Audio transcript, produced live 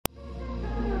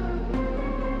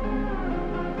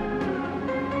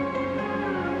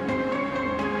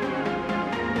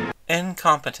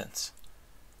Incompetence.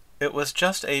 It was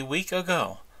just a week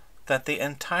ago that the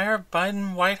entire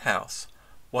Biden White House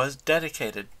was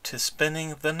dedicated to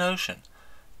spinning the notion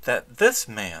that this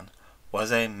man was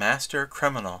a master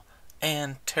criminal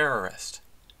and terrorist.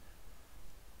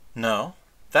 No,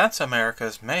 that's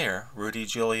America's mayor, Rudy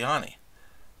Giuliani.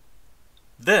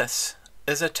 This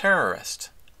is a terrorist.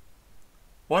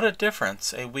 What a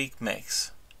difference a week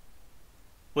makes.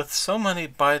 With so many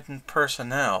Biden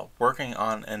personnel working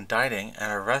on indicting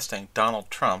and arresting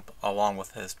Donald Trump along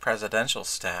with his presidential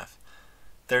staff,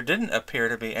 there didn't appear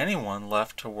to be anyone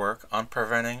left to work on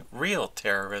preventing real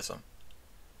terrorism.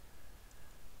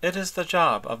 It is the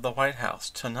job of the White House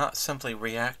to not simply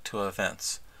react to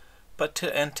events, but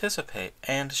to anticipate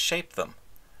and shape them.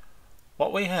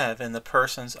 What we have in the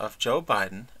persons of Joe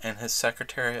Biden and his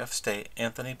Secretary of State,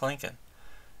 Anthony Blinken,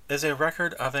 is a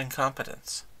record of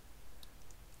incompetence.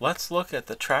 Let's look at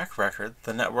the track record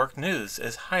the network news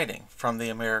is hiding from the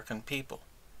American people.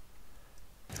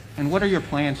 And what are your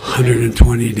plans?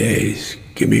 120 days.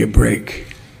 Give me a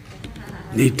break.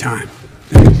 Need time.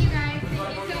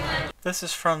 This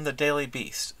is from the Daily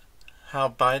Beast, how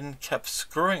Biden kept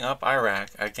screwing up Iraq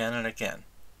again and again.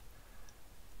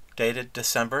 Dated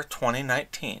December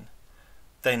 2019,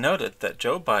 they noted that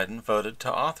Joe Biden voted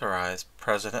to authorize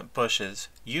President Bush's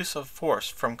use of force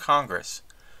from Congress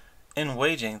in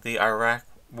waging the Iraq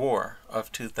War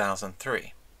of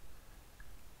 2003.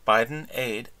 Biden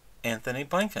aide Anthony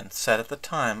Blinken said at the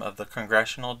time of the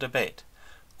congressional debate,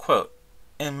 quote,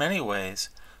 "In many ways,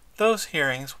 those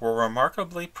hearings were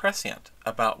remarkably prescient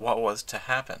about what was to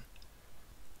happen."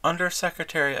 Under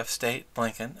Secretary of State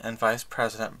Blinken and Vice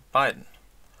President Biden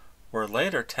were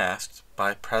later tasked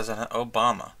by President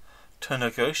Obama to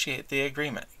negotiate the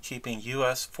agreement keeping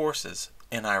U.S. forces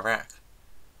in Iraq.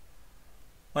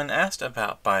 When asked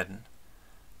about Biden,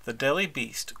 the Daily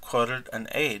Beast quoted an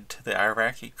aide to the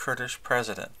Iraqi Kurdish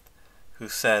president who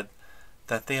said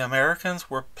that the Americans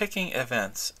were picking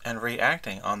events and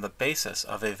reacting on the basis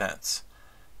of events.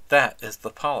 That is the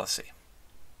policy.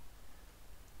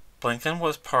 Blinken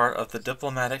was part of the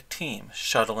diplomatic team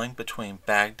shuttling between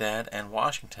Baghdad and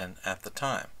Washington at the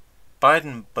time.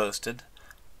 Biden boasted,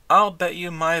 "I'll bet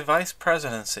you my vice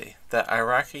presidency that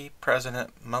Iraqi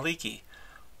President Maliki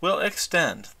will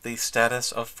extend the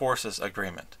status of forces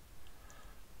agreement."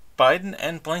 Biden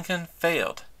and Blinken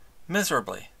failed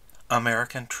miserably.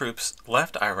 American troops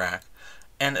left Iraq,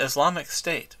 and Islamic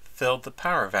State filled the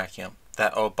power vacuum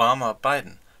that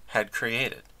Obama-Biden had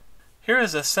created. Here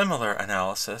is a similar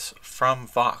analysis from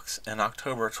Vox in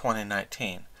October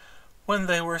 2019, when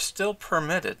they were still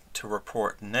permitted to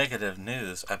report negative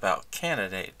news about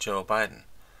candidate Joe Biden.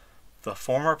 The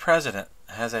former president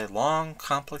has a long,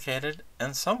 complicated,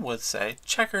 and some would say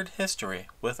checkered history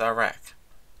with Iraq.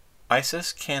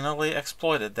 ISIS cannily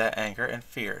exploited that anger and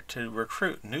fear to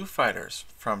recruit new fighters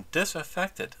from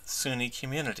disaffected Sunni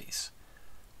communities.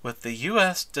 With the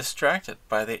U.S. distracted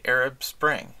by the Arab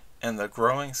Spring and the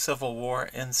growing civil war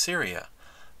in Syria,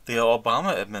 the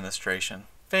Obama administration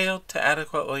failed to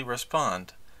adequately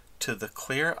respond to the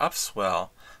clear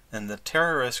upswell in the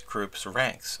terrorist group's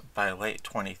ranks by late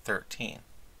 2013.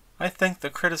 I think the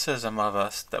criticism of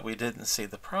us that we didn't see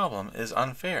the problem is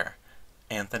unfair.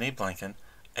 Anthony Blinken,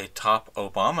 a top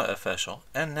Obama official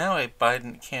and now a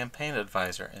Biden campaign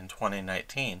advisor in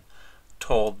 2019,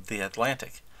 told The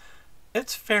Atlantic,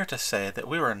 "It's fair to say that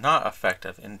we were not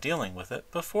effective in dealing with it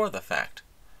before the fact."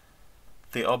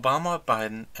 The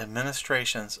Obama-Biden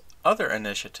administration's other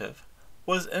initiative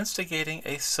was instigating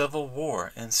a civil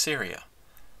war in Syria.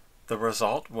 The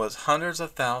result was hundreds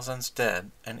of thousands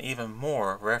dead and even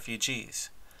more refugees.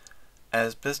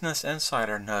 As Business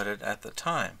Insider noted at the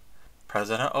time,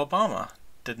 President Obama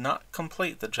did not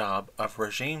complete the job of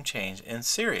regime change in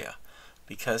Syria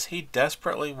because he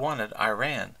desperately wanted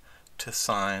Iran to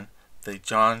sign the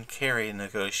John Kerry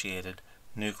negotiated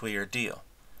nuclear deal.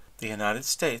 The United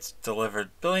States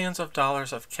delivered billions of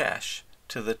dollars of cash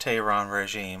to the Tehran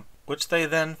regime, which they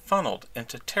then funneled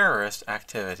into terrorist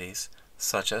activities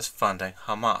such as funding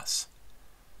Hamas.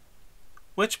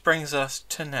 Which brings us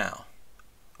to now,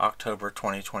 October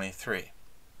 2023.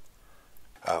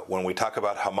 When we talk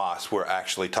about Hamas, we're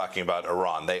actually talking about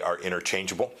Iran. They are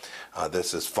interchangeable.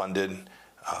 This is funded,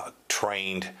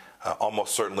 trained,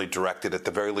 almost certainly directed, at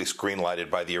the very least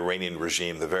green-lighted by the Iranian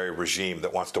regime, the very regime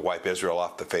that wants to wipe Israel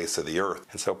off the face of the earth.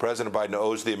 And so President Biden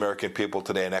owes the American people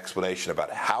today an explanation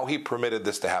about how he permitted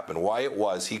this to happen, why it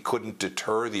was he couldn't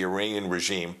deter the Iranian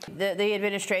regime. The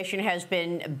administration has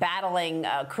been battling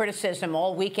criticism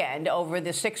all weekend over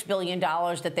the $6 billion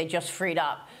that they just freed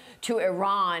up to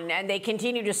Iran, and they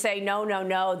continue to say, no, no,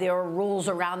 no, there are rules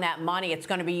around that money. It's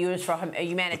going to be used for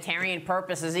humanitarian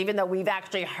purposes, even though we've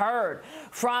actually heard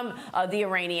from the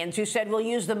Iranians who said, we'll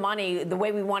use the money the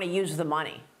way we want to use the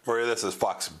money. Maria, this is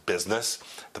Fox Business.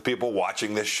 The people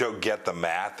watching this show get the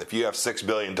math. If you have $6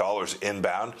 billion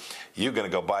inbound, you're going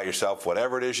to go buy yourself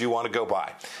whatever it is you want to go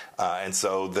buy. And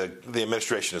so the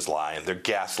administration is lying. They're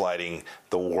gaslighting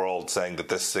the world, saying that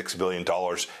this $6 billion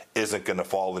isn't going to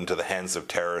fall into the hands of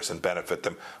terrorists and benefit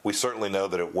them. We certainly know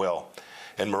that it will.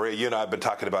 And Maria, you and I have been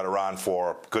talking about Iran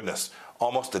for, goodness,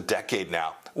 almost a decade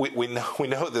now. We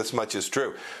know this much is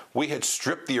true. We had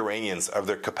stripped the Iranians of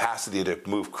their capacity to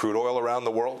move crude oil around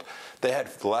the world. They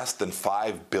had less than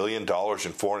 $5 billion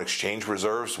in foreign exchange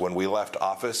reserves when we left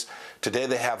office. Today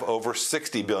they have over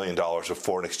 $60 billion of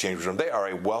foreign exchange reserves. They are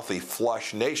a wealthy,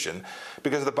 flush nation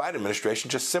because the Biden administration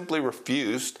just simply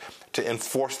refused to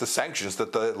enforce the sanctions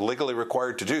that they're legally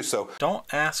required to do. So don't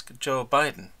ask Joe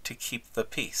Biden to keep the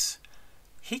peace.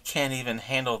 He can't even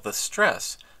handle the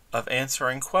stress of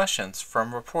answering questions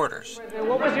from reporters.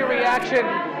 What was your reaction?